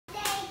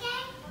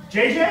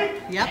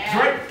JJ? Yep.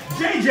 Right.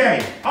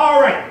 JJ. All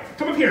right.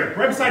 Come up here,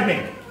 right beside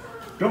me.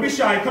 Don't be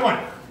shy. Come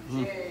on.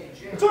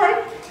 It's all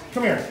right.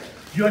 Come here.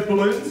 Do you like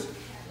balloons? Do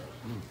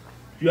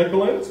you like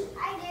balloons?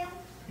 I do.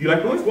 You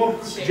like balloons? Well,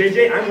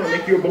 JJ, I'm going to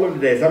make you a balloon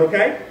today. Is that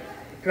okay?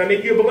 Can I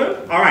make you a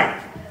balloon? All right.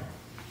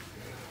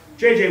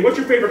 JJ, what's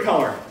your favorite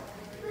color?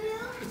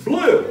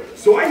 Blue.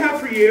 So I have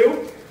for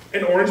you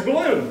an orange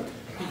balloon.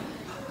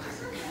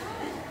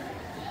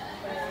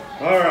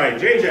 All right,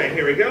 JJ,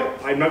 here we go.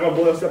 I'm not going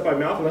to blow this up my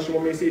mouth unless you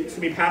want me to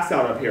see me pass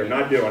out up here.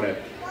 Not doing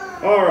it.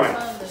 All right.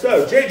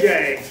 So,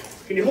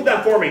 JJ, can you hold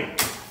that for me?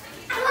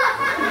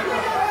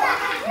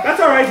 That's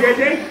all right,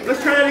 JJ.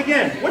 Let's try that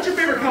again. What's your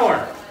favorite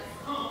color?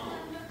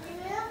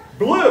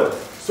 Blue.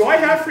 So I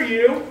have for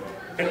you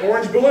an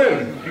orange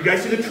balloon. You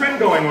guys see the trend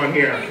going on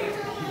here.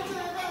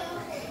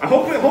 I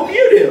hope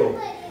you do.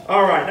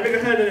 All right, let me go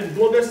ahead and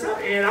blow this up,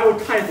 and I will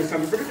tie it this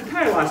time. I forgot to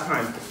tie it last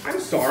time. I'm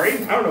sorry.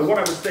 I don't know what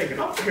I was thinking.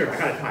 Oh, here, I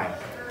gotta tie it.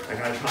 I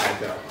gotta tie it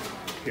though.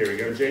 Here we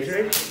go,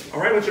 JJ. All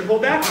right, I want you to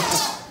hold that.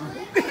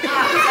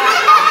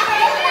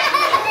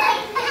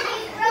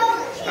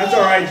 That's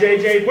all right,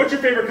 JJ. What's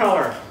your favorite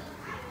color?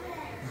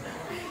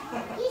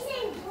 He's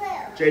in blue.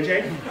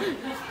 JJ,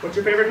 what's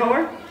your favorite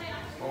color?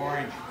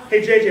 Orange.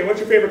 Hey, JJ, what's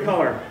your favorite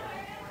color?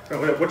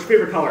 Oh, wait, what's your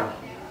favorite color?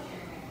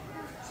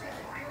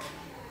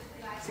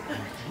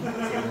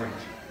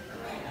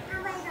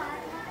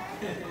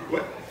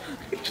 What?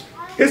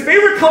 His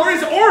favorite color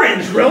is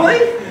orange, really?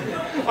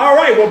 All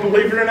right, well,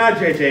 believe it or not,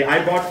 JJ,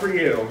 I bought for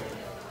you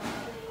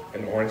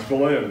an orange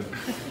balloon.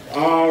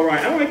 All right,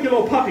 I'm gonna make you a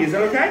little puppy. Is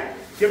that okay?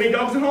 Do you have any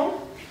dogs at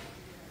home?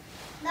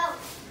 No.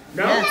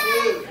 No?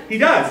 Yes. He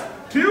does.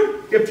 2?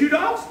 You have 2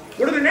 dogs?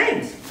 What are their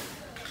names?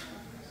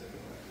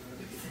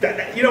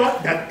 You know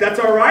what? That's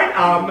all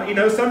right. You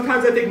know,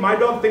 sometimes I think my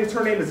dog thinks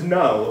her name is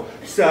No.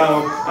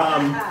 So,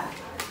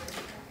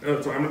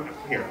 oh, sorry,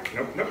 here.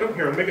 Nope.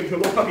 Here, I'm making a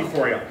little puppy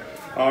for you.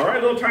 All right,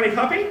 a little tiny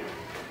puppy.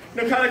 You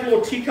know, kind of like a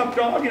little teacup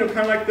dog. You know,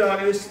 kind of like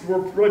we're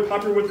really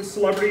popular with the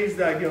celebrities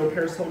that, you know,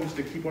 Paris Hilton used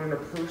to keep one in her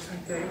purse, I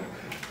think.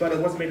 But it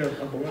wasn't made of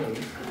a balloon.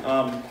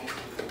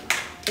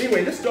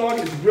 Anyway, this dog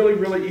is really,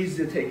 really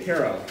easy to take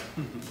care of.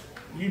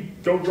 You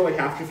don't really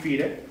have to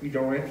feed it. You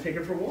don't really have to take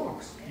it for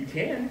walks. You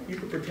can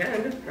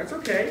pretend. That's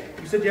okay.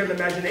 You said you had an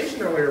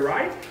imagination earlier,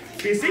 right?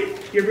 So you see, you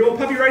have your little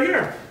puppy right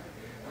here.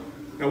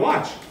 Now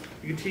watch.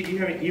 You can eat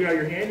out of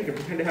your hand. You can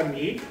pretend to have him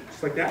eat,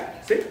 just like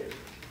that. See?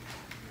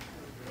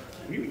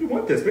 You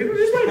want this, but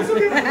just wait. It's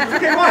okay.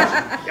 Okay, watch.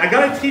 I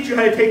gotta teach you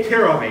how to take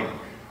care of him.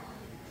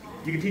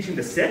 You can teach him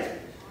to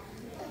sit.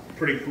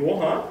 Pretty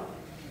cool, huh?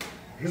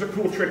 Here's a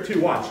cool trick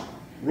too. Watch.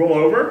 Roll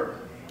over.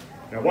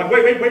 Now,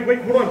 wait,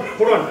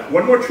 hold on.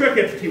 One more trick,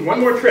 FT, one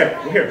more trick.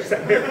 Here,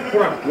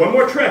 hold on. One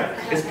more trick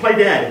is play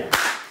dead.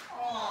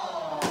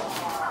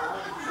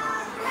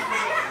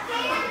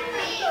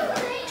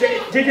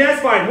 JJ,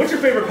 that's fine. What's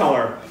your favorite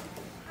color?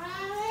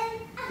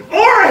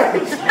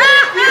 Orange!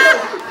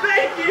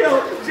 Thank you!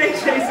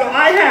 JJ, so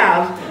I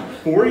have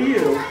for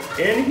you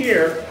in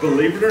here,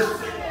 believe it or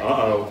not,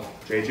 uh-oh,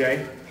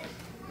 JJ.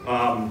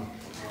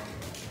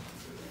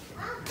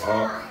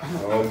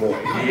 Oh boy,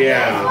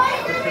 yeah.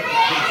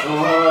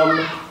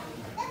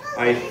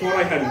 I thought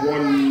I had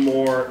one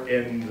more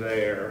in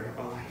there.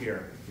 Oh,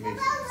 here, let me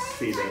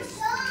see this.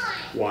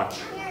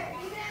 Watch.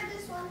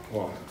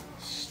 Hold on.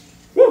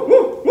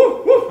 Woo!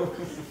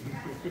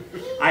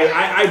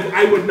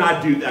 I would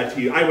not do that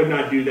to you. I would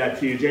not do that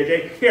to you,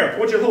 JJ. Here, I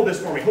want you to hold this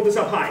for me. Hold this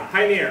up high.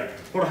 High in the air.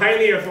 Hold it high in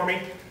the air for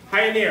me.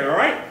 High in the air, all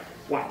right?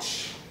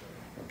 Watch.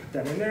 Put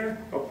that in there.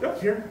 Oh,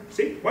 here.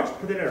 See? Watch.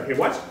 Put that in there. Okay,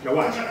 watch. Now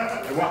watch.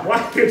 Now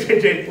watch. Here,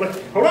 JJ. Look.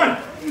 Hold on.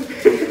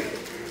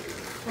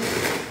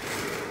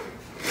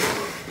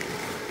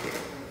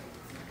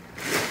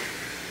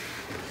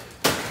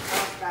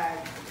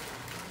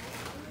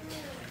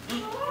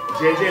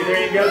 JJ,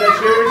 there you go. That's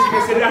yours. You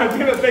can sit down and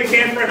give a big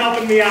hand for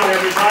helping me out,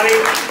 everybody.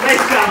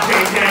 Nice job,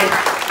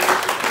 JJ.